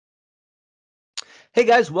Hey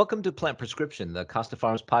guys, welcome to Plant Prescription, the Costa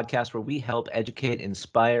Farms podcast where we help educate,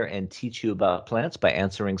 inspire, and teach you about plants by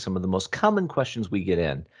answering some of the most common questions we get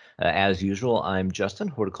in. As usual, I'm Justin,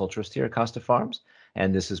 horticulturist here at Costa Farms,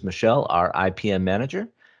 and this is Michelle, our IPM manager.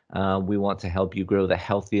 We want to help you grow the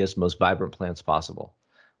healthiest, most vibrant plants possible.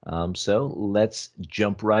 So let's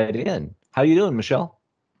jump right in. How you doing, Michelle?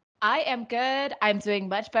 I am good. I'm doing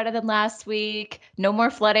much better than last week. No more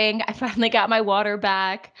flooding. I finally got my water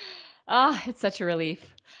back. Ah, it's such a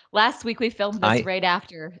relief. Last week we filmed this I right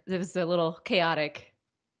after. It was a little chaotic.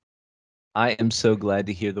 I am so glad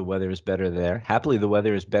to hear the weather is better there. Happily, the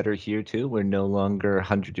weather is better here too. We're no longer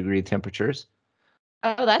 100-degree temperatures.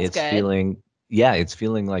 Oh, that's It's good. feeling, yeah, it's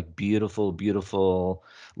feeling like beautiful, beautiful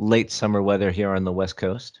late summer weather here on the West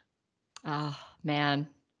Coast. Oh, man.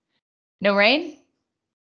 No rain?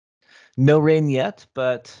 No rain yet,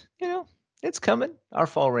 but it's coming. Our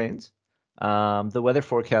fall rains. The weather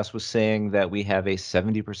forecast was saying that we have a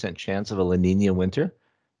 70% chance of a La Nina winter,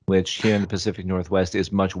 which here in the Pacific Northwest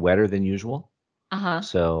is much wetter than usual. Uh-huh.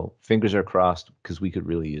 So fingers are crossed because we could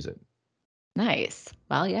really use it. Nice.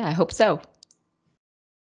 Well, yeah, I hope so.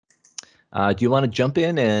 Do you want to jump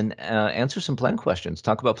in and answer some plant questions?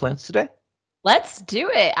 Talk about plants today? Let's do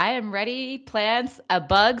it. I am ready. Plants,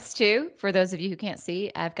 bugs too. For those of you who can't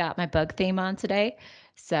see, I've got my bug theme on today.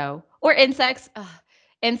 So, or insects. Ugh,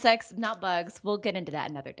 insects, not bugs. We'll get into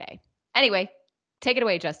that another day. Anyway, take it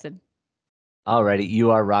away, Justin. Alrighty,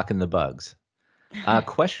 you are rocking the bugs.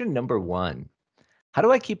 Question number one. How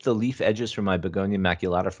do I keep the leaf edges from my Begonia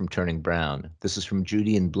maculata from turning brown? This is from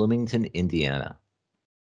Judy in Bloomington, Indiana.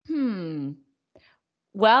 Hmm.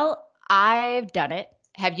 Well, I've done it.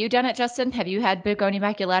 Have you done it, Justin? Have you had Begonia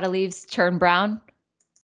maculata leaves turn brown?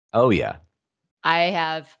 Oh, yeah. I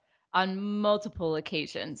have on multiple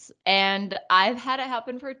occasions, and I've had it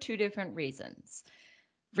happen for two different reasons.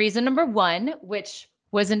 Reason number one, which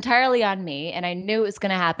was entirely on me, and I knew it was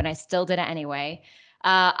going to happen. I still did it anyway.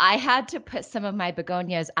 I had to put some of my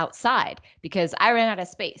begonias outside because I ran out of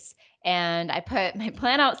space. And I put my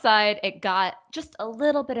plant outside. It got just a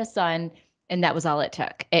little bit of sun, and that was all it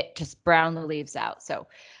took. It just browned the leaves out. So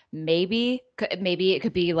maybe it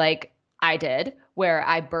could be like I did, where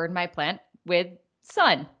I burned my plant with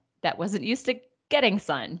sun that wasn't used to getting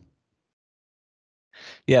sun.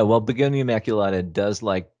 Yeah, well, Begonia maculata does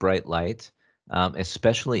like bright light,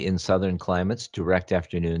 especially in southern climates. Direct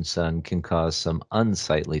afternoon sun can cause some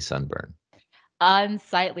unsightly sunburn.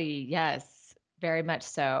 Unsightly, yes, very much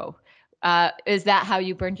so. Is that how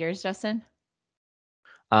you burned yours, Justin?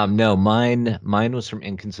 No, mine was from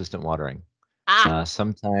inconsistent watering. Ah,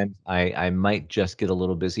 Sometimes I might just get a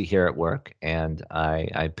little busy here at work, and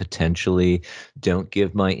I potentially don't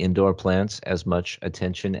give my indoor plants as much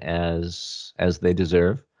attention as they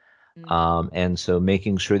deserve. mm. And so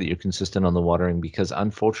making sure that you're consistent on the watering, because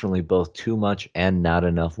unfortunately both too much and not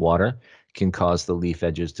enough water can cause the leaf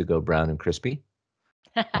edges to go brown and crispy.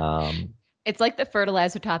 Um, It's like the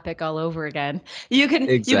fertilizer topic all over again. You can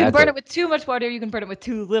burn exactly. it with too much water, you can burn it with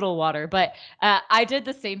too little water. But I did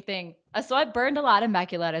the same thing. So I burned a lot of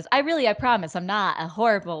maculatas. I promise, I'm not a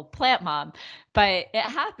horrible plant mom, but it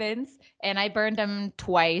happens. And I burned them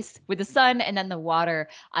twice with the sun and then the water.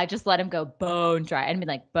 I just let them go bone dry. I mean,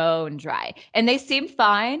 like bone dry, and they seemed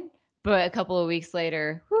fine. But a couple of weeks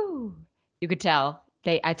later, whew, you could tell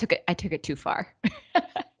I took it too far.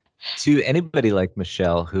 To anybody like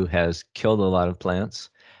Michelle who has killed a lot of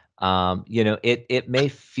plants, it may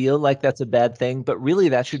feel like that's a bad thing, but really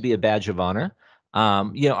that should be a badge of honor.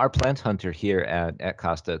 Our plant hunter here at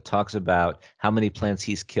Costa talks about how many plants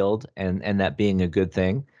he's killed and that being a good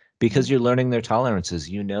thing because you're learning their tolerances.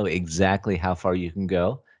 You know exactly how far you can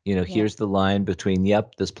go. Yeah. Here's the line between,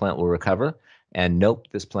 yep, this plant will recover, and nope,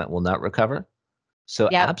 this plant will not recover. So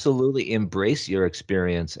Yep. absolutely embrace your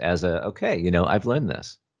experience as okay, I've learned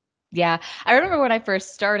this. Yeah, I remember when I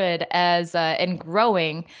first started as in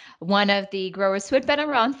growing, one of the growers who had been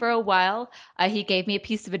around for a while, he gave me a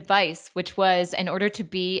piece of advice, which was in order to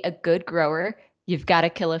be a good grower, you've got to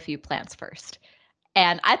kill a few plants first.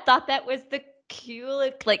 And I thought that was the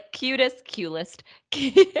cutest,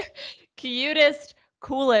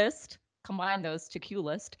 coolest, combine those to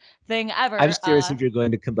coolest thing I'm ever. serious if you're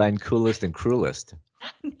going to combine coolest and cruelest.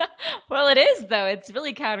 Well, it is though. It's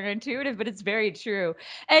really counterintuitive, but it's very true.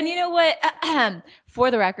 And you know what? For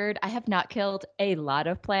the record, I have not killed a lot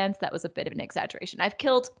of plants. That was a bit of an exaggeration. I've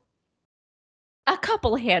killed a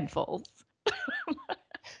couple handfuls.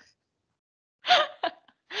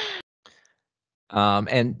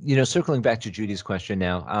 And circling back to Judy's question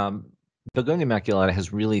now, Begonia maculata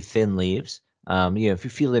has really thin leaves. If you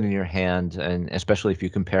feel it in your hand, and especially if you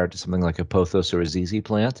compare it to something like a pothos or a ZZ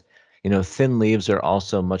plant, Thin leaves are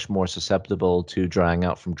also much more susceptible to drying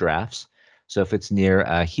out from drafts. So if it's near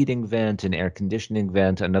a heating vent, an air conditioning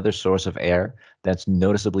vent, another source of air that's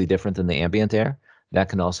noticeably different than the ambient air, that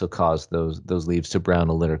can also cause those leaves to brown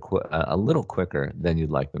a little quicker than you'd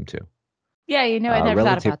like them to. Yeah, I never thought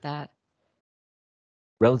Relative about that.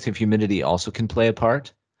 relative humidity also can play a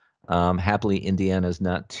part. Happily, Indiana is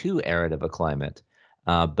not too arid of a climate,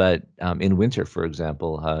 but in winter, for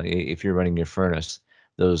example, if you're running your furnace,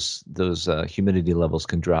 those humidity levels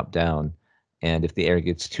can drop down, and if the air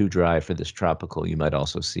gets too dry for this tropical, you might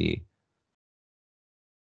also see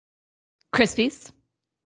Crispies,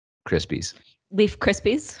 crispies, leaf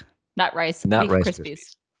crispies, not rice, not leaf Rice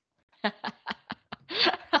crispies. Krispies.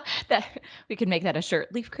 That we could make that a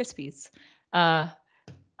shirt, leaf crispies. Uh,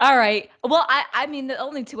 all right. Well, I mean, the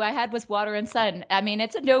only two I had was water and sun. I mean,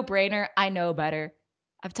 it's a no-brainer. I know better.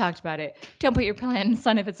 I've talked about it. Don't put your plant in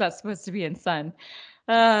sun if it's not supposed to be in sun.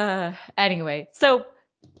 Anyway, so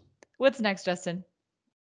what's next, Justin?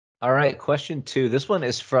 All right, question 2. This one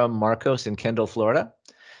is from Marcos in Kendall, Florida.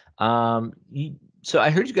 Um, you, so I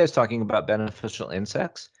heard you guys talking about beneficial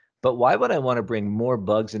insects, but why would I want to bring more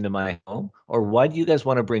bugs into my home? Or why do you guys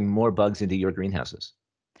want to bring more bugs into your greenhouses?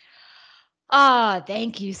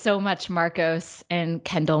 Thank you so much, Marcos and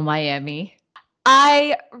Kendall, Miami.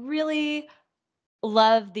 I really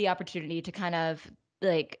love the opportunity to kind of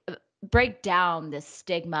break down the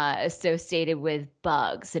stigma associated with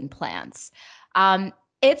bugs and plants.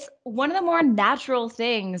 It's one of the more natural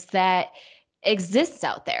things that exists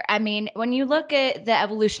out there. I mean, when you look at the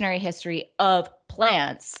evolutionary history of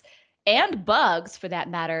plants and bugs for that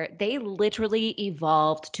matter, they literally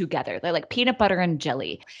evolved together. They're like peanut butter and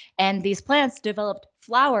jelly. And these plants developed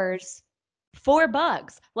flowers for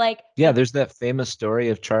bugs. Like Yeah, the there's that famous story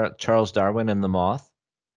of Charles Darwin and the moth,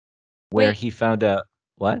 where wait, he found a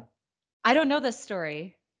what? I don't know this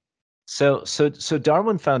story. So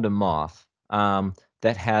Darwin found a moth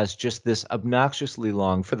that has just this obnoxiously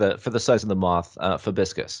long for the size of the moth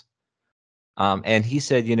hibiscus. And he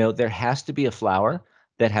said, there has to be a flower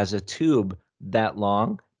that has a tube that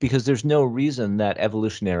long because there's no reason that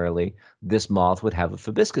evolutionarily this moth would have a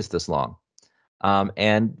hibiscus this long.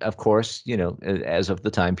 And of course, as of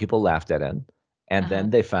the time, people laughed at him. And Uh-huh. then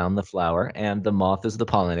they found the flower, and the moth is the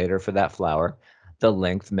pollinator for that flower. The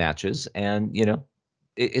length matches, and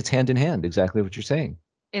it's hand in hand, exactly what you're saying.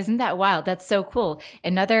 Isn't that wild? That's so cool.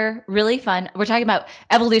 Another really fun, we're talking about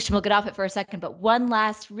evolution. We'll get off it for a second, but one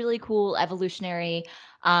last really cool evolutionary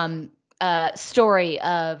um, story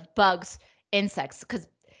of bugs, insects, because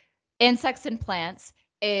insects and plants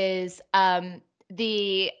is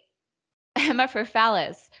the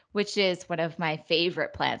Amorphophallus, which is one of my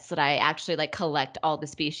favorite plants that I actually like collect all the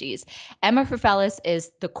species. Amorphophallus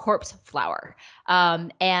is the corpse flower.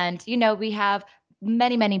 And, we have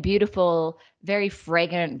many, many beautiful, very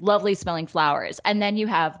fragrant, lovely smelling flowers. And then you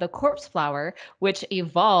have the corpse flower, which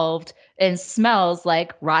evolved and smells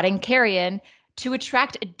like rotting carrion to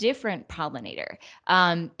attract a different pollinator.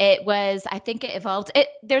 I think it evolved.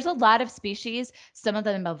 There's a lot of species. Some of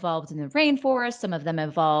them evolved in the rainforest, some of them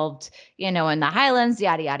evolved in the highlands,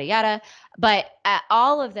 yada yada yada. But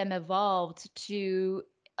all of them evolved to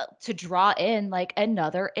draw in like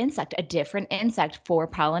another insect, a different insect for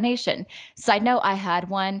pollination. Side note: I had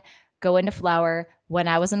one go into flower when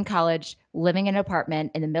I was in college, living in an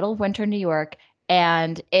apartment in the middle of winter New York,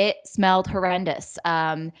 and it smelled horrendous.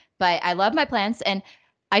 But I love my plants, and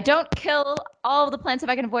I don't kill all of the plants if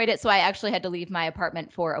I can avoid it. So I actually had to leave my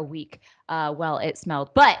apartment for a week while it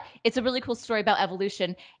smelled. But it's a really cool story about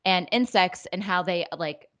evolution and insects and how they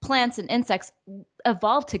like plants and insects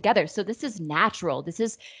evolve together. So this is natural. This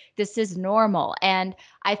is normal. And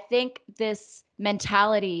I think this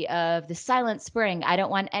mentality of the silent spring, I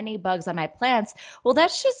don't want any bugs on my plants. Well,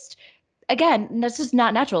 that's just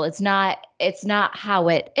not natural. It's not how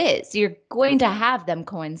it is. You're going to have them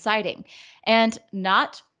coinciding. And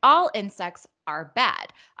not all insects are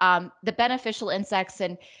bad. The beneficial insects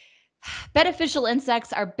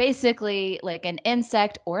are basically like an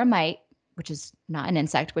insect or a mite, which is not an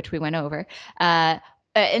insect, which we went over. Uh,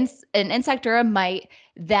 an insect or a mite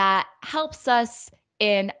that helps us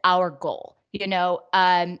in our goal,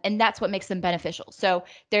 and that's what makes them beneficial. So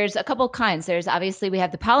there's a couple kinds. There's obviously we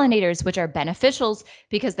have the pollinators, which are beneficials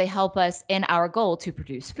because they help us in our goal to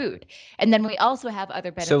produce food. And then we also have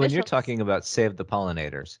other So when you're beneficials. talking about save the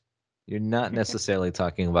pollinators, you're not necessarily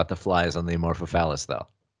talking about the flies on the Amorphophallus, though.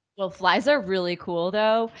 Well, flies are really cool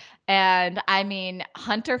though. And I mean,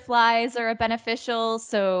 hunter flies are a beneficial.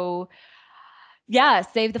 So yeah,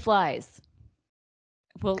 save the flies.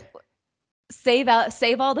 Well, save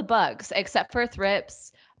all the bugs except for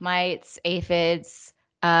thrips, mites, aphids.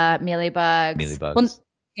 Mealybugs. Well,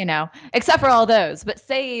 Mealybugs. except for all those, but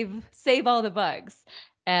save all the bugs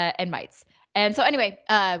and mites. And so anyway,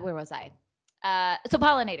 where was I? So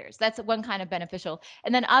pollinators, that's one kind of beneficial.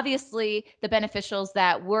 And then obviously the beneficials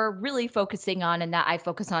that we're really focusing on and that I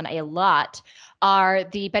focus on a lot are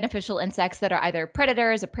the beneficial insects that are either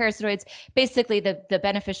predators or parasitoids, basically the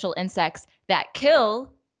beneficial insects that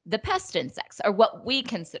kill the pest insects or what we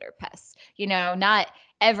consider pests. Not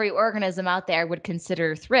every organism out there would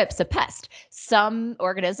consider thrips a pest. Some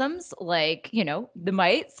organisms, like, the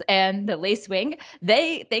mites and the lacewing,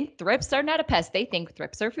 they think thrips are not a pest. They think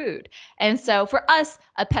thrips are food. And so for us,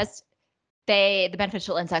 a pest, the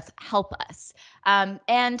beneficial insects help us.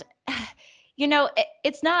 And,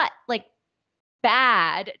 it's not like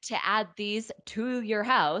bad to add these to your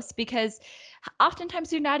house because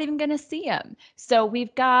oftentimes you're not even going to see them. So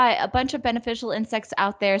we've got a bunch of beneficial insects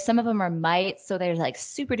out there. Some of them are mites, so they're like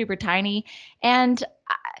super duper tiny. And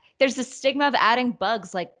there's a stigma of adding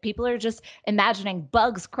bugs. Like people are just imagining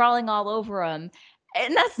bugs crawling all over them.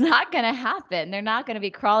 And that's not going to happen. They're not going to be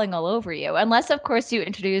crawling all over you, unless, of course, you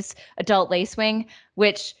introduce adult lacewing,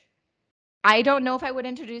 which I don't know if I would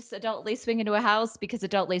introduce adult lacewing into a house because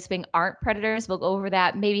adult lacewing aren't predators. We'll go over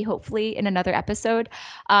that maybe hopefully in another episode.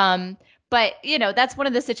 But that's one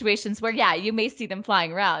of the situations where, yeah, you may see them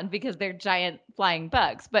flying around because they're giant flying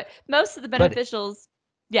bugs. But most of the But beneficials,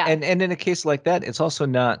 yeah. and in a case like that, it's also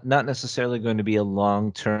not necessarily going to be a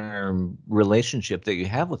long-term relationship that you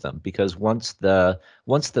have with them, because once the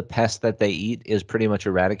pest that they eat is pretty much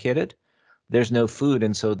eradicated, there's no food,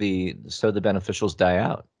 and so the beneficials die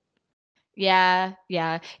out. Yeah,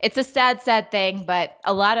 yeah. It's a sad, sad thing, but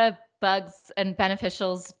a lot of bugs and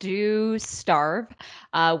beneficials do starve,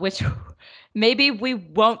 which maybe we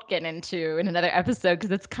won't get into in another episode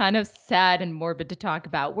because it's kind of sad and morbid to talk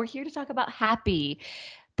about. We're here to talk about happy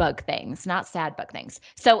bug things, not sad bug things.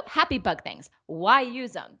 So happy bug things. Why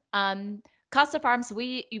use them? Costa Farms,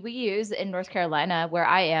 we use in North Carolina, where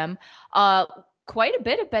I am, quite a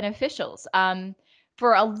bit of beneficials.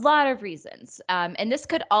 For a lot of reasons. And this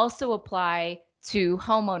could also apply to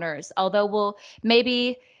homeowners, although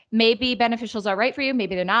maybe beneficials are right for you,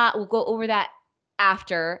 maybe they're not. We'll go over that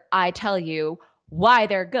after I tell you why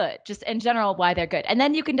they're good, just in general, why they're good. And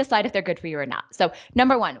then you can decide if they're good for you or not. So,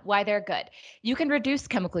 number one, why they're good. You can reduce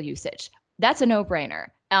chemical usage. That's a no-brainer.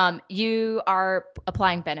 You are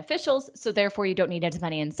applying beneficials, so therefore you don't need as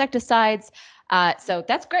many insecticides. So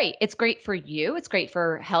that's great. It's great for you. It's great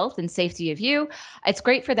for health and safety of you. It's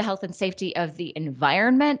great for the health and safety of the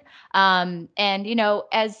environment. And,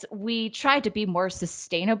 as we try to be more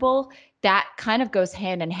sustainable, that kind of goes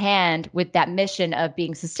hand in hand with that mission of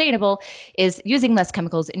being sustainable, is using less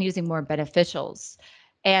chemicals and using more beneficials.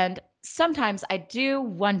 And sometimes I do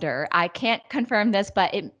wonder, I can't confirm this,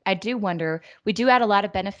 but I do wonder, we do add a lot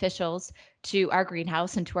of beneficials to our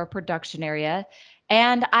greenhouse and to our production area.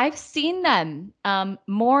 And I've seen them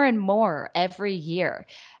more and more every year.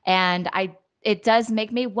 And it does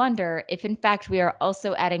make me wonder if, in fact, we are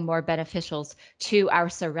also adding more beneficials to our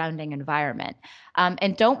surrounding environment.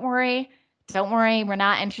 And don't worry, we're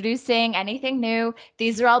not introducing anything new.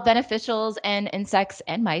 These are all beneficials and insects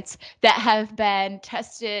and mites that have been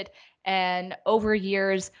tested and over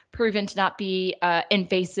years proven to not be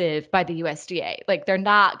invasive by the USDA. Like they're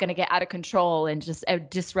not going to get out of control and just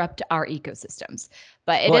disrupt our ecosystems.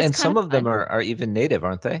 But it Well, is and kind some of of them fun. are even native,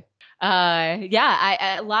 aren't they?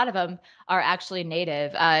 Yeah, a lot of them are actually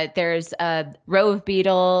native. There's rove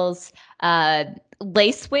beetles,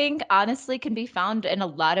 lacewing, honestly, can be found in a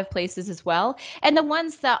lot of places as well. And the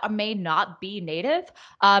ones that may not be native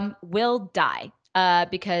will die.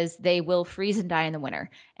 Because they will freeze and die in the winter.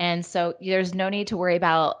 And so there's no need to worry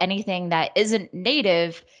about anything that isn't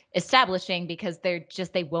native establishing because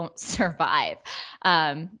they won't survive.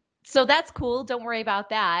 So that's cool. Don't worry about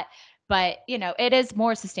that, but it is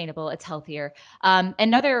more sustainable. It's healthier.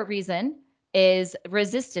 Another reason is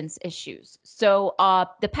resistance issues. So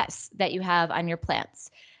the pests that you have on your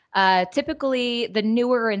plants. Typically, the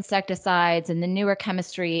newer insecticides and the newer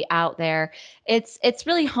chemistry out there, it's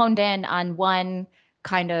really honed in on one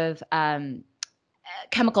kind of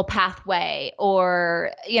chemical pathway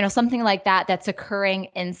or something like that that's occurring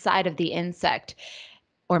inside of the insect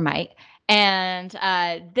or mite. And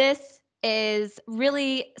this is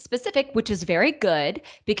really specific, which is very good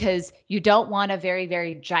because you don't want a very,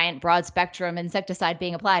 very giant broad spectrum insecticide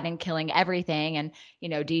being applied and killing everything and,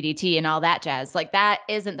 DDT and all that jazz. Like that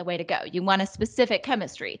isn't the way to go. You want a specific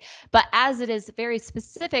chemistry. But as it is very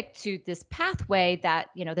specific to this pathway that,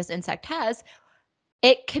 this insect has,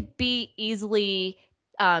 it could be easily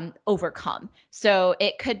overcome. So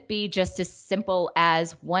it could be just as simple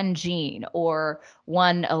as one gene or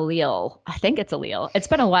one allele. I think it's allele. It's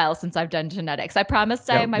been a while since I've done genetics. I promised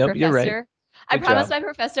Nope, my nope, you're right. professor. I Good promised job. my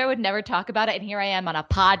professor I would never talk about it, and here I am on a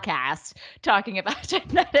podcast talking about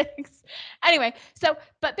genetics. Anyway,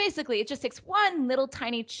 but basically, it just takes one little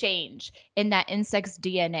tiny change in that insect's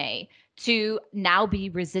DNA to now be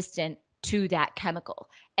resistant to that chemical.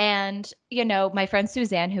 And, my friend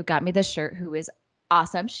Suzanne, who got me this shirt, who is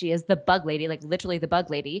awesome. She is the bug lady, like literally the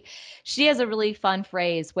bug lady. She has a really fun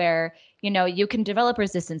phrase where, you can develop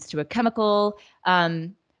resistance to a chemical,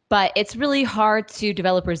 but it's really hard to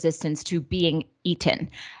develop resistance to being eaten.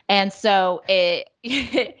 And so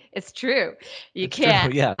it's true. You It's true.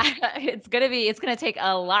 can't. Yeah. It's gonna take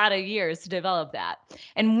a lot of years to develop that.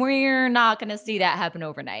 And we're not gonna see that happen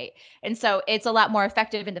overnight. And so it's a lot more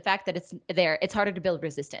effective in the fact that it's there. It's harder to build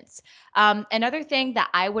resistance. Another thing that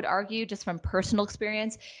I would argue, just from personal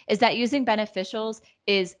experience, is that using beneficials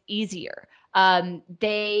is easier.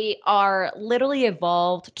 They are literally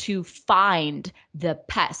evolved to find the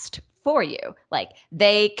pest for you. Like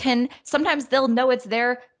sometimes they'll know it's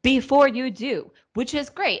there before you do, which is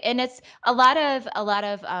great. And it's a lot of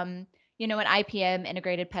in IPM,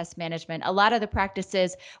 integrated pest management, a lot of the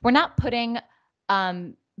practices, we're not putting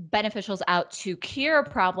beneficials out to cure a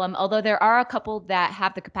problem, although there are a couple that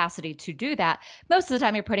have the capacity to do that. Most of the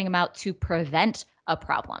time, you're putting them out to prevent a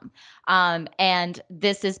problem. And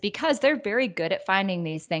this is because they're very good at finding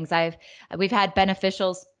these things. We've had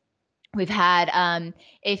beneficials. We've had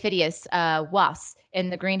aphidius wasps in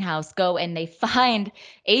the greenhouse go and they find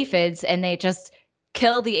aphids and they just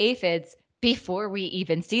kill the aphids before we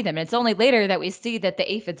even see them. And it's only later that we see that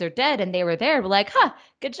the aphids are dead and they were there. We're like,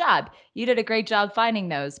 good job. You did a great job finding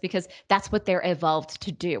those, because that's what they're evolved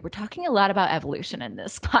to do. We're talking a lot about evolution in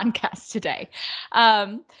this podcast today.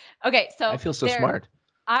 Okay, I so feel so smart.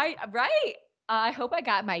 right. I hope I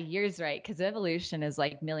got my years right, because evolution is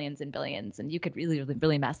like millions and billions, and you could really, really,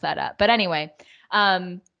 really mess that up. But anyway,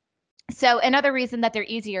 so another reason that they're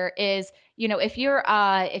easier is, if you're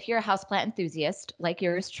a houseplant enthusiast like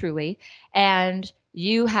yours truly, and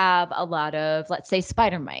you have a lot of, let's say,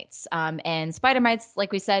 spider mites, and spider mites,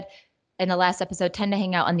 like we said in the last episode, tend to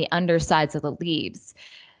hang out on the undersides of the leaves.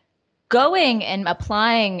 Going and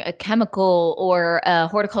applying a chemical or a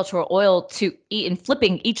horticultural oil to eat, and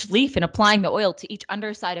flipping each leaf and applying the oil to each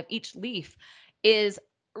underside of each leaf is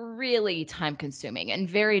really time consuming and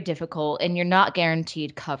very difficult, and you're not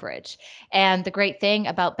guaranteed coverage. And the great thing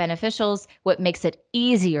about beneficials, what makes it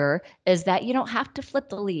easier, is that you don't have to flip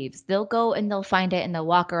the leaves. They'll go and they'll find it and they'll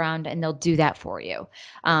walk around and they'll do that for you.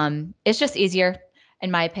 It's just easier,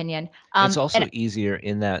 in my opinion. It's also And easier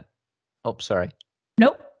in that, oh, sorry.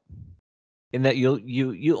 nope. In that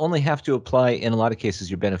you only have to apply, in a lot of cases,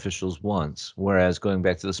 your beneficials once, whereas going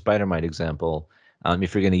back to the spider mite example,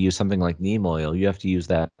 if you're going to use something like neem oil, you have to use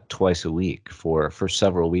that twice a week for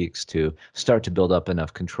several weeks to start to build up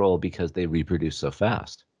enough control, because they reproduce so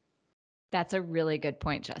fast. That's a really good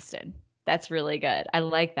point, Justin. That's really good. I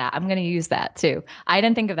like that. I'm going to use that too. I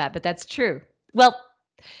didn't think of that, but that's true. Well,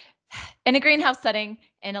 in a greenhouse setting,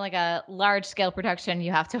 in like a large scale production,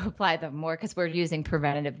 you have to apply them more because we're using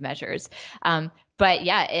preventative measures. But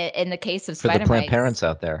yeah, in the case of For the spider plant mites, parents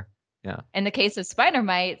out there. Yeah. in the case of spider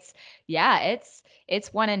mites, yeah,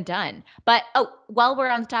 it's one and done. But while we're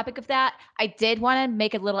on the topic of that, I did want to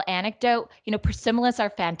make a little anecdote. Persimilis are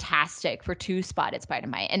fantastic for two-spotted spider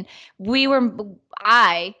mite. And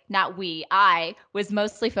I was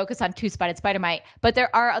mostly focused on two-spotted spider mite, but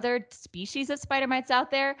there are other species of spider mites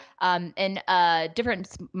out there. And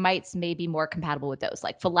different mites may be more compatible with those,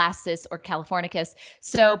 like Phalasis or Californicus.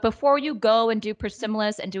 So before you go and do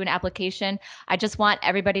Persimilis and do an application, I just want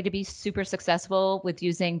everybody to be super successful with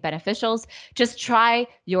using beneficials. Just try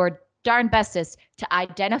your darn bestest to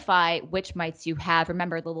identify which mites you have.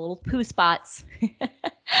 Remember, the little poo spots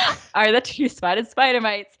are the two-spotted spider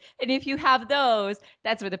mites. And if you have those,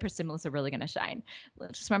 that's where the Persimilis are really going to shine.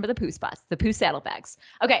 Just remember the poo spots, the poo saddlebags.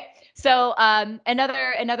 Okay, so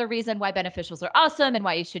another reason why beneficials are awesome and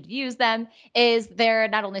why you should use them is they're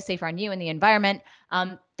not only safer on you and the environment,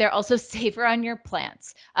 they're also safer on your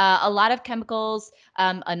plants. A lot of chemicals.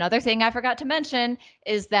 Another thing I forgot to mention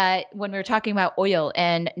is that when we were talking about oil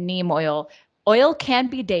and neem oil, oil can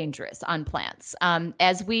be dangerous on plants.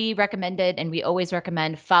 As we recommended, and we always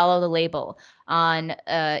recommend, follow the label on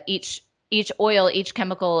each oil, each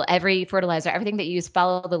chemical, every fertilizer, everything that you use,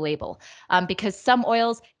 follow the label, because some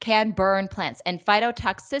oils can burn plants, and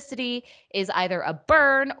phytotoxicity is either a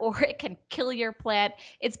burn or it can kill your plant.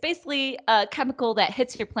 It's basically a chemical that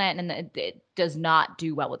hits your plant and it does not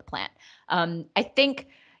do well with the plant. I think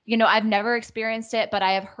I've never experienced it, but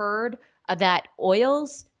I have heard that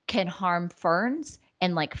oils can harm ferns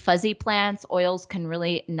and like fuzzy plants. Oils can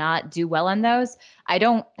really not do well on those. I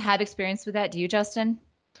don't have experience with that. Do you, Justin?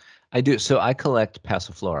 I do. So I collect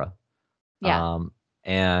Passiflora. Yeah. Um,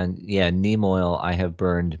 and yeah, neem oil, I have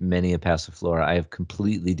burned many a Passiflora. I have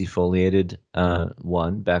completely defoliated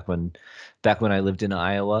one back when I lived in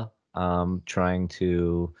Iowa, trying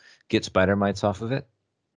to get spider mites off of it.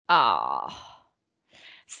 Oh,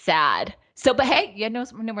 sad. So, but hey, you had no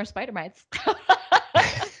more spider mites.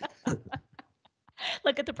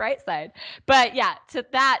 Look at the bright side. But yeah, to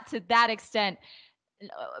that extent,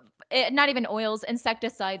 not even oils,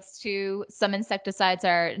 insecticides too. Some insecticides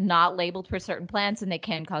are not labeled for certain plants and they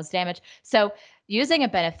can cause damage. So using a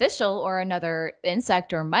beneficial or another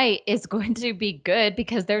insect or mite is going to be good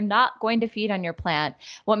because they're not going to feed on your plant.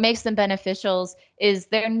 What makes them beneficials is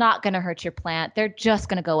they're not going to hurt your plant. They're just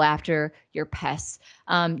going to go after your pests.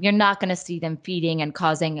 You're not going to see them feeding and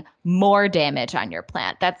causing more damage on your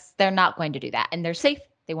plant. They're not going to do that, and they're safe.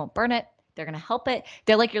 They won't burn it. They're going to help it.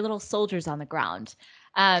 They're like your little soldiers on the ground.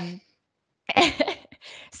 Um,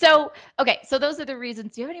 so, okay, so those are the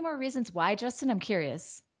reasons. Do you have any more reasons why, Justin? I'm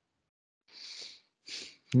curious.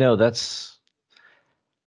 No,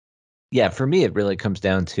 yeah, for me it really comes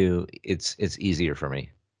down to it's easier for me.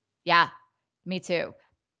 Yeah, me too.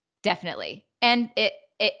 Definitely. And it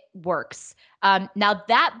works. Now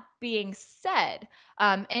that being said,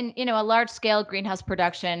 and a large scale greenhouse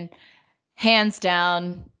production, hands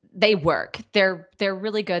down, they work. They're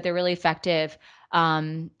really good. They're really effective.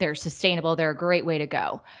 They're sustainable. They're a great way to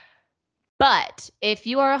go. But if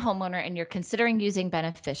you are a homeowner and you're considering using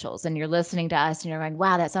beneficials and you're listening to us and you're going,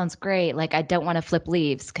 wow, that sounds great. Like, I don't want to flip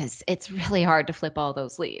leaves because it's really hard to flip all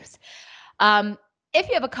those leaves. Um, if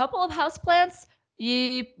you have a couple of houseplants,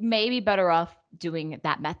 you may be better off doing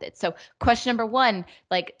that method. So, question number one,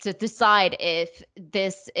 like to decide if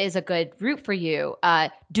this is a good route for you,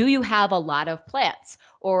 do you have a lot of plants?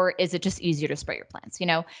 Or is it just easier to spray your plants?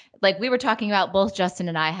 Like we were talking about, both Justin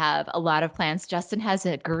and I have a lot of plants. Justin has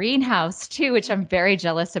a greenhouse too, which I'm very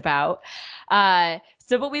jealous about. But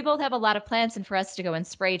we both have a lot of plants, and for us to go and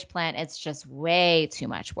spray each plant, it's just way too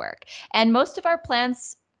much work. And most of our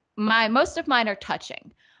plants, most of mine are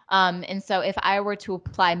touching. And so if I were to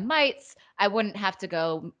apply mites, I wouldn't have to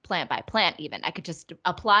go plant by plant even. I could just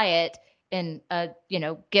apply it and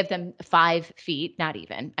give them 5 feet, not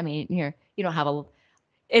even. I mean, you don't have a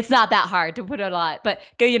it's not that hard to put a lot, but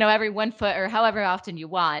go, every 1 foot or however often you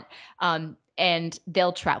want, and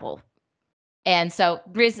they'll travel. And so,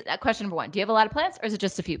 question number one, do you have a lot of plants or is it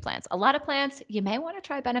just a few plants? A lot of plants, you may want to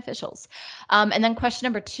try beneficials. And then question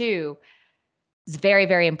number two is very,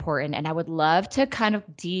 very important. And I would love to kind of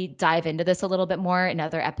dive into this a little bit more in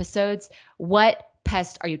other episodes. What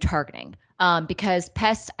pest are you targeting? Because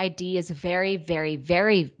pest ID is very, very,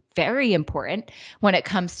 very, very important when it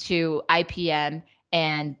comes to IPM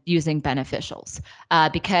and using beneficials.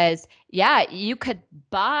 Because, yeah, you could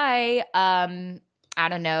buy, I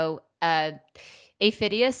don't know,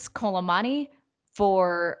 Aphidius colemani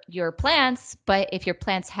for your plants, but if your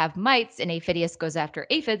plants have mites and Aphidius goes after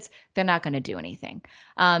aphids, they're not going to do anything.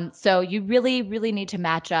 So you really, really need to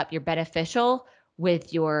match up your beneficial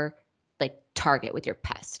with your like target, with your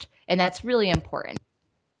pest. And that's really important.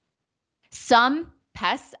 Some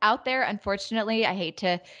pests out there, unfortunately, I hate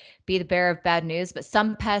to be the bearer of bad news, but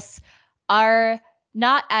some pests are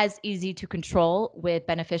not as easy to control with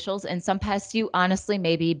beneficials. And some pests, you honestly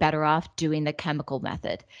may be better off doing the chemical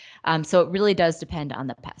method. So it really does depend on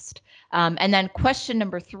the pest. And then question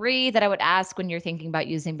number three that I would ask when you're thinking about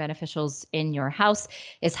using beneficials in your house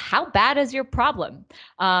is, how bad is your problem?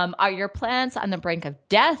 Are your plants on the brink of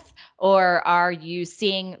death, or are you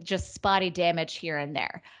seeing just spotty damage here and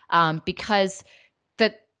there? Because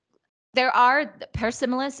the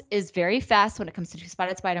Parasimalis is very fast when it comes to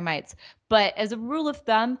two-spotted spider mites, but as a rule of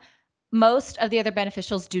thumb, most of the other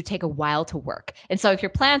beneficials do take a while to work. And so if your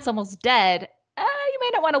plant's almost dead, you may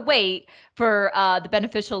not want to wait for the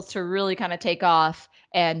beneficials to really kind of take off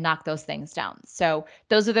and knock those things down. So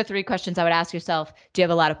those are the three questions I would ask yourself. Do you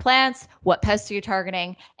have a lot of plants? What pests are you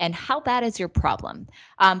targeting? And how bad is your problem?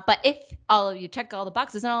 But if all of you check all the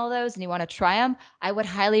boxes on all of those and you want to try them, I would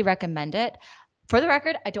highly recommend it. For the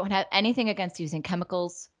record, I don't have anything against using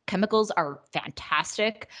chemicals. Chemicals are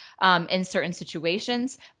fantastic in certain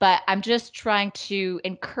situations, but I'm just trying to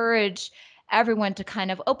encourage everyone to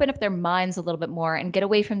kind of open up their minds a little bit more and get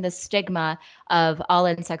away from the stigma of all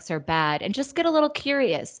insects are bad and just get a little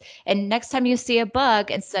curious. And next time you see a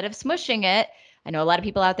bug, instead of smushing it, I know a lot of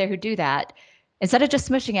people out there who do that. Instead of just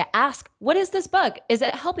smushing it, ask, what is this bug? Is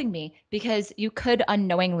it helping me? Because you could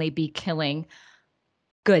unknowingly be killing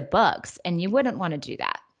good bugs, and you wouldn't want to do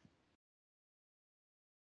that.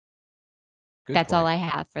 Good That's all point. I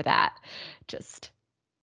have for that. Just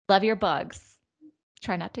love your bugs.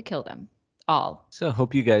 Try not to kill them all. So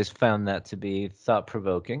hope you guys found that to be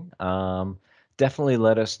thought-provoking. Definitely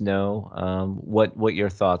let us know what your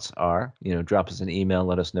thoughts are. Drop us an email.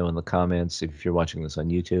 Let us know in the comments if you're watching this on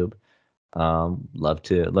YouTube. Love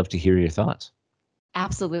to hear your thoughts.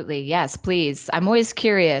 Absolutely. Yes, please. I'm always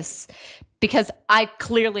curious because I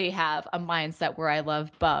clearly have a mindset where I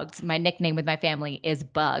love bugs. My nickname with my family is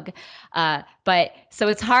Bug. But so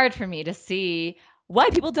it's hard for me to see why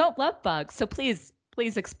people don't love bugs. So please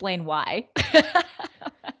explain why.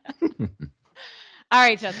 All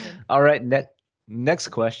right, Justin. All right, next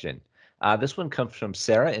question. This one comes from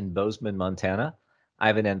Sarah in Bozeman, Montana. I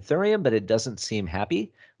have an anthurium, but it doesn't seem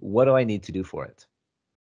happy. What do I need to do for it?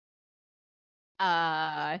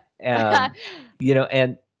 Uh, Um,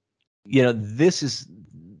 and this is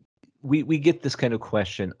we get this kind of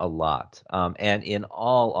question a lot. And in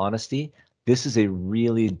all honesty, this is a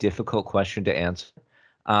really difficult question to answer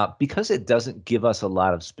because it doesn't give us a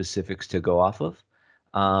lot of specifics to go off of.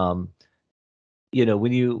 Um,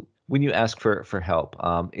 when you ask for help,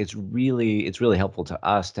 it's really helpful to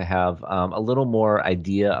us to have a little more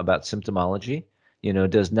idea about symptomology.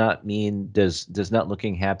 Does not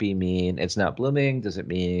looking happy mean it's not blooming? Does it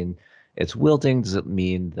mean it's wilting? Does it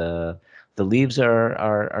mean the leaves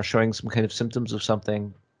are showing some kind of symptoms of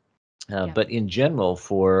something? yeah. But in general,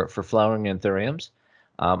 for flowering anthuriums,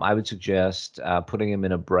 I would suggest putting them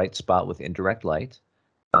in a bright spot with indirect light.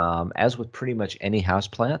 As with pretty much any house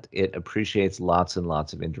plant, it appreciates lots and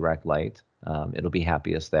lots of indirect light. It'll be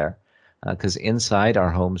happiest there. Because inside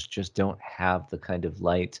our homes just don't have the kind of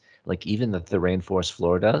light like even that the rainforest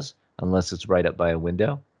floor does, unless it's right up by a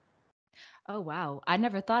window. Oh, wow. I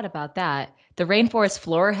never thought about that. The rainforest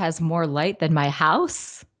floor has more light than my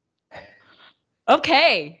house?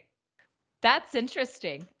 Okay. That's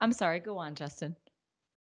interesting. I'm sorry. Go on, Justin.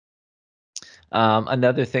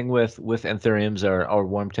 Another thing with anthuriums are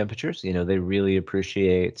warm temperatures. They really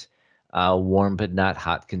appreciate warm but not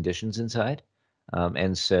hot conditions inside.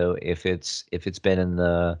 And so if it's been in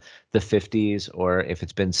the 50s or if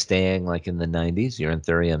it's been staying like in the 90s, your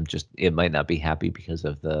anthurium just it might not be happy because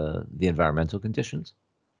of the environmental conditions.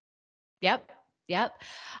 Yep. Yep.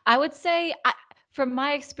 I would say, from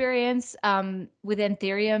my experience with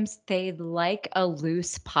Anthuriums, they like a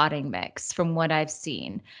loose potting mix from what I've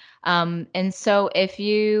seen. And so if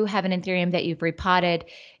you have an Anthurium that you've repotted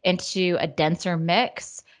into a denser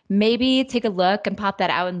mix, maybe take a look and pop that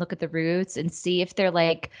out and look at the roots and see if they're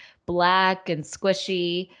like black and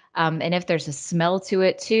squishy. And if there's a smell to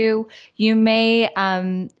it too, you may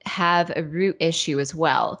have a root issue as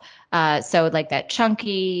well. So like that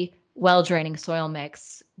chunky, well draining soil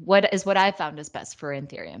mix. What I found is best for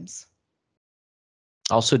Anthuriums.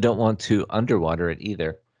 Also, don't want to underwater it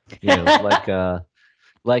either. Like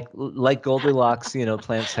Goldilocks.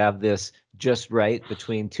 Plants have this just right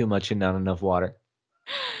between too much and not enough water.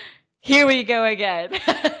 Here we go again.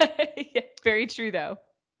 Yeah, very true though.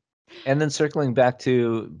 And then circling back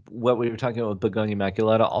to what we were talking about with Begonia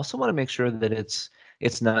maculata, also want to make sure that it's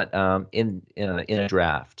not in a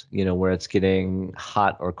draft, where it's getting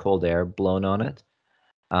hot or cold air blown on it,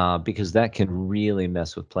 because that can really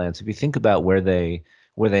mess with plants. If you think about where they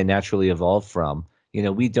naturally evolved from,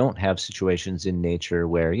 we don't have situations in nature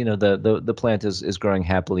where the plant is growing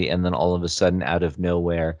happily and then all of a sudden out of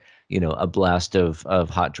nowhere, a blast of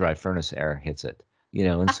hot dry furnace air hits it.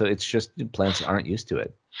 And so it's just plants aren't used to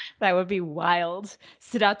it. That would be wild.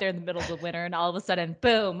 Sit out there in the middle of the winter and all of a sudden,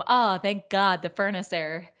 boom. Oh, thank God the furnace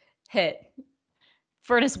air hit.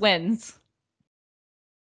 Furnace wins.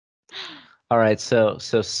 All right, so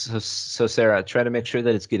Sarah, try to make sure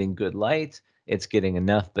that it's getting good light, it's getting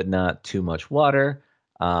enough but not too much water,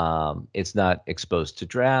 it's not exposed to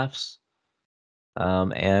drafts,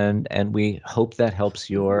 and we hope that helps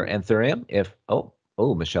your anthurium. If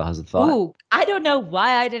Michelle has a thought. Ooh, I don't know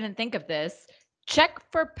why I didn't think of this. Check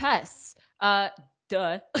for pests.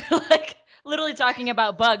 Duh. Like literally talking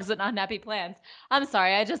about bugs and unhappy plants. I'm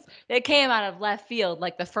sorry. It came out of left field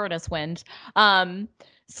like the furnace wind.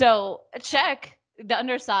 So check the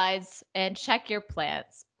undersides and check your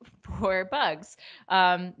plants for bugs.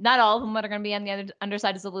 Not all of them are going to be on the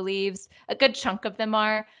undersides of the leaves. A good chunk of them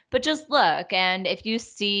are, but just look. And if you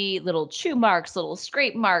see little chew marks, little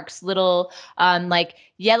scrape marks, little like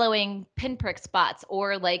yellowing pinprick spots,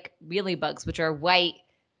 or like wheelie bugs, which are white.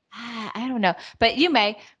 I don't know, but you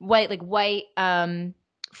may white,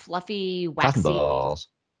 fluffy, Cotton waxy balls.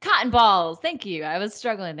 cotton balls. Thank you. I was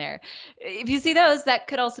struggling there. If you see those, that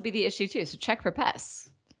could also be the issue too. So check for pests.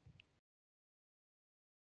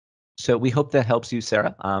 So we hope that helps you,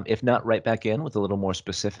 Sarah. If not, write back in with a little more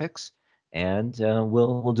specifics, and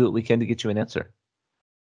we'll do what we can to get you an answer.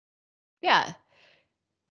 Yeah.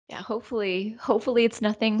 Yeah. Hopefully it's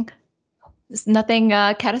nothing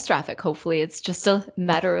catastrophic. Hopefully it's just a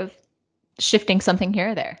matter of shifting something here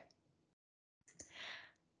or there.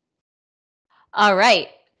 All right.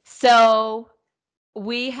 So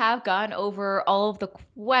we have gone over all of the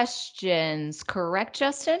questions, correct,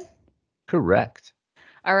 Justin? Correct.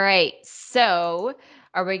 All right. So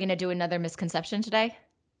are we going to do another misconception today?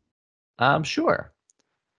 Sure.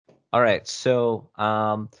 All right. So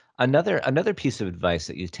another piece of advice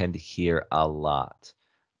that you tend to hear a lot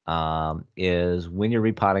is when you're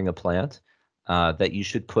repotting a plant, that you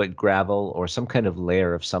should put gravel or some kind of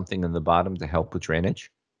layer of something in the bottom to help with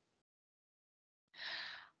drainage.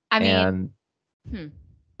 I mean, And hmm.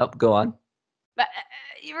 go on. But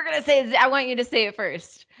you were going to say, I want you to say it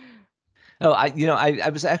first. Oh, I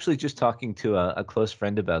was actually just talking to a close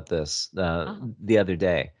friend about this the other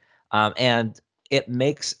day, and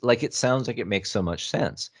it sounds like it makes so much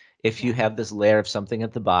sense. If you Yeah. have this layer of something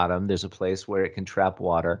at the bottom, there's a place where it can trap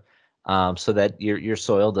water, so that your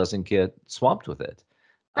soil doesn't get swamped with it.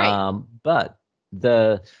 Right. But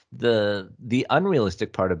the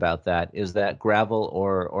unrealistic part about that is that gravel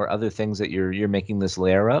or other things that you're making this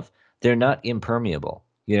layer of, they're not impermeable,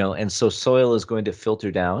 and so soil is going to filter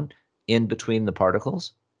down in between the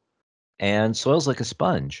particles, and soil's like a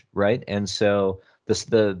sponge, right? And so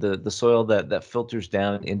the soil that filters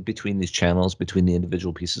down in between these channels between the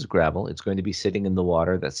individual pieces of gravel, it's going to be sitting in the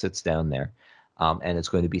water that sits down there, and it's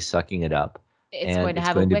going to be sucking it up, It's going and to it's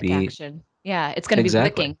have a going to wick be action. Yeah. It's going to be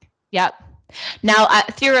exactly. wicking. Yep. Now,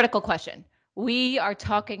 theoretical question. We are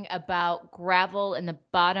talking about gravel in the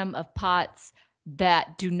bottom of pots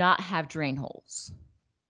that do not have drain holes.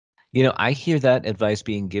 I hear that advice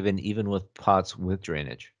being given even with pots with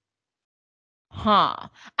drainage, Huh.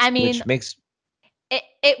 I mean, which makes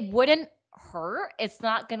it wouldn't hurt. It's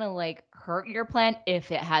not gonna like hurt your plant if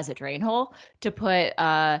it has a drain hole to put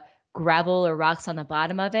gravel or rocks on the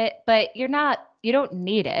bottom of it, but you don't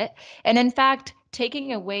need it. And in fact,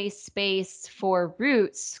 taking away space for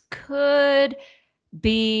roots could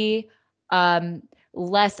be um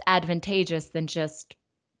less advantageous than just,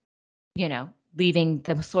 leaving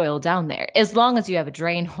the soil down there as long as you have a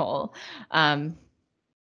drain hole. Um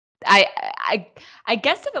I I I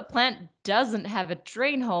guess if a plant doesn't have a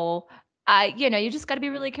drain hole, you just got to be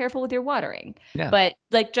really careful with your watering. yeah. But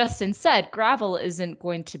like Justin said, gravel isn't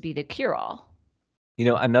going to be the cure all.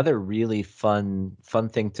 Another really fun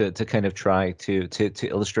thing to kind of try to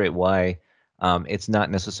illustrate why it's not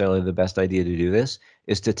necessarily the best idea to do this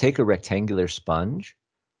is to take a rectangular sponge,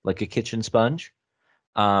 like a kitchen sponge,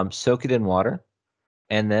 soak it in water,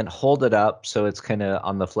 and then hold it up so it's kind of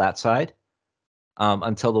on the flat side,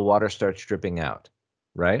 until the water starts dripping out,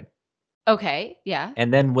 right? Okay, yeah.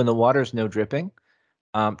 And then when the water's no dripping,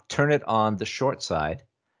 turn it on the short side,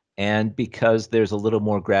 and because there's a little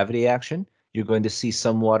more gravity action, you're going to see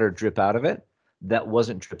some water drip out of it that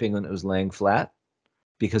wasn't dripping when it was laying flat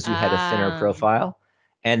because you had a thinner Um, profile.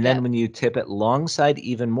 And then yep. when you tip it long side,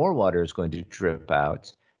 even more water is going to drip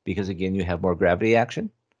out because again, you have more gravity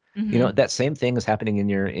action. Hmm. That same thing is happening in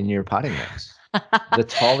your potting mix. The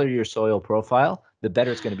taller your soil profile, the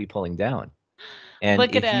better it's going to be pulling down. And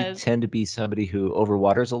Look at if you us. tend to be somebody who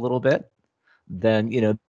overwaters a little bit, then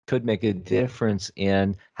could make a difference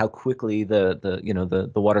in how quickly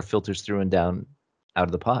the water filters through and down out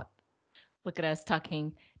of the pot. Look at us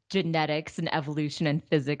talking genetics and evolution and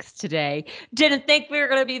physics today. Didn't think we were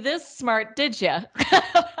going to be this smart, did you?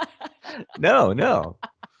 No, no.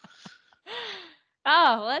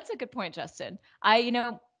 Oh, well, that's a good point, Justin.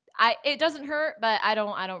 It doesn't hurt, but I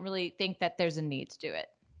don't really think that there's a need to do it.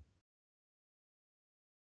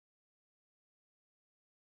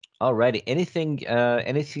 Alrighty. Anything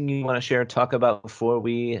you want to share and talk about before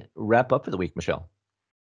we wrap up for the week, Michelle?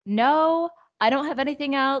 No, I don't have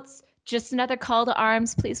anything else. Just another call to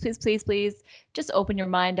arms. Please, please, please, please. Just open your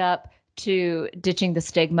mind up to ditching the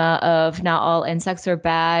stigma of not all insects are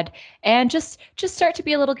bad, and just start to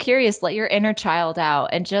be a little curious. Let your inner child out,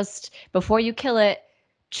 and just before you kill it,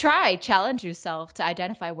 challenge yourself to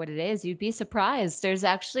identify what it is. You'd be surprised. There's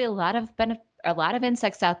actually a lot of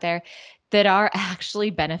insects out there that are actually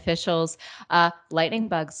beneficials. Lightning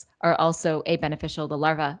bugs are also a beneficial. The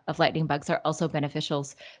larvae of lightning bugs are also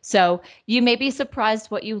beneficials. So you may be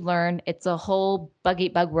surprised what you learn. It's a whole bug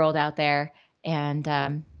eat bug world out there.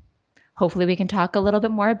 And hopefully we can talk a little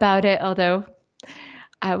bit more about it, although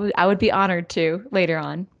I would be honored to later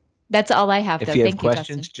on. That's all I have, If though. you have Thank you,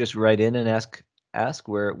 Justin. questions, just write in and ask.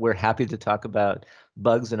 We're happy to talk about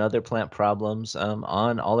bugs and other plant problems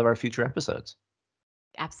on all of our future episodes.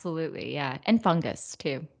 Absolutely. Yeah. And fungus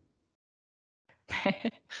too.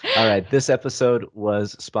 All right. This episode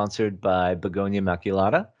was sponsored by Begonia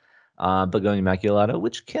maculata. Begonia maculata,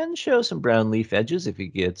 which can show some brown leaf edges if it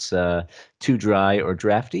gets too dry or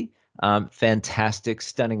drafty. Fantastic,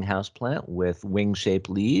 stunning houseplant with wing-shaped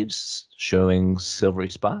leaves showing silvery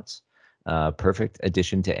spots. Perfect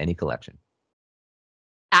addition to any collection.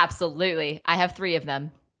 Absolutely. I have 3 of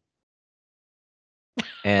them.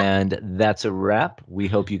 And that's a wrap. We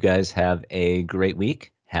hope you guys have a great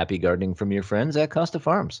week. Happy gardening from your friends at Costa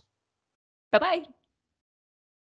Farms. Bye-bye.